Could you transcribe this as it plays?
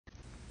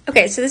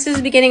Okay, so this is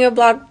the beginning of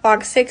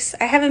vlog 6.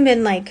 I haven't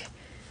been like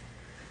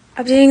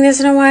updating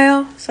this in a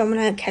while, so I'm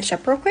gonna catch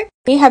up real quick.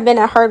 We have been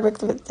at hard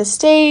work with the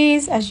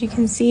stays. As you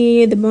can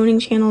see, the boning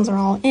channels are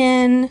all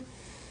in.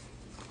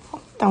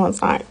 That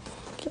one's not.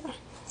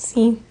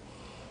 See?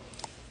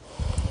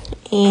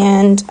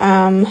 And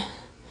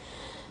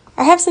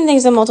I have some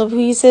things in multiple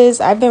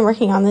pieces. I've been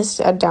working on this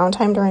at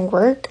downtime during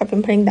work. I've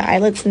been putting the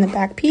eyelets in the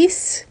back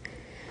piece.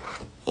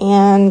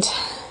 And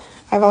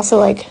I've also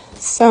like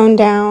sewn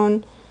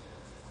down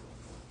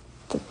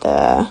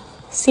the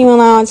seam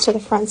allowance to the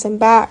fronts and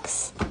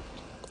backs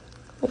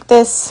like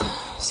this.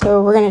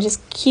 So we're gonna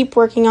just keep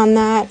working on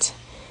that.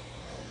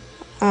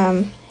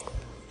 I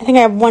think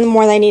I have one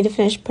more that I need to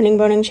finish putting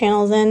boning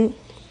channels in.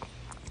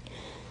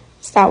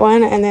 It's that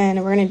one, and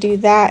then we're gonna do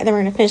that, and then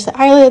we're gonna finish the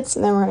eyelets,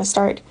 and then we're gonna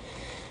start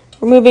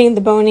removing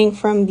the boning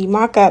from the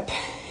mock-up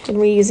and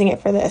reusing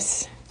it for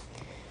this.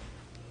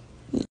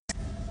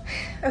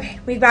 Okay,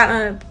 we've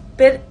gotten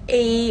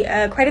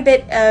quite a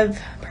bit of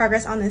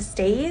progress on the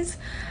stays.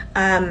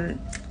 I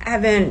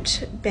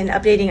haven't been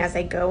updating as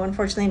I go,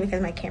 unfortunately,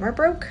 because my camera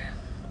broke,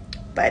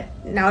 but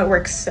now it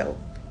works, so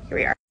here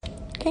we are.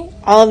 Okay,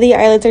 all of the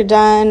eyelets are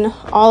done.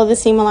 All of the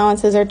seam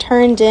allowances are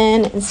turned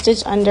in and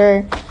stitched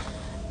under,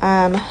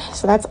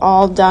 so that's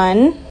all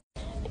done.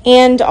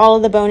 And all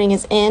of the boning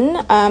is in.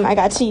 I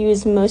got to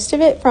use most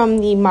of it from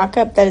the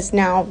mock-up that is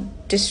now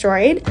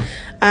destroyed.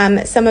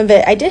 Some of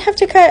it I did have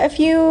to cut a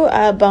few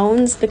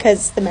bones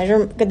because the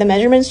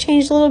measurements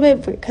changed a little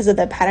bit because of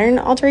the pattern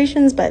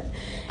alterations, but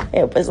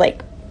it was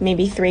like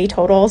maybe 3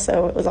 total,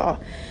 so it was all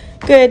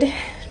good.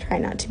 Try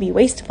not to be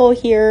wasteful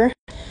here.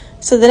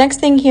 So the next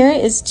thing here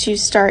is to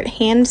start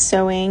hand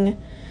sewing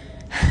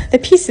the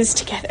pieces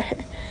together.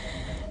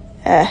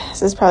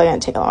 This is probably gonna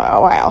take a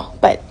while,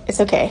 but it's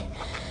okay.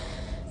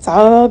 It's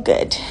all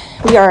good.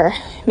 We are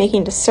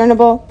making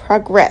discernible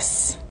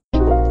progress.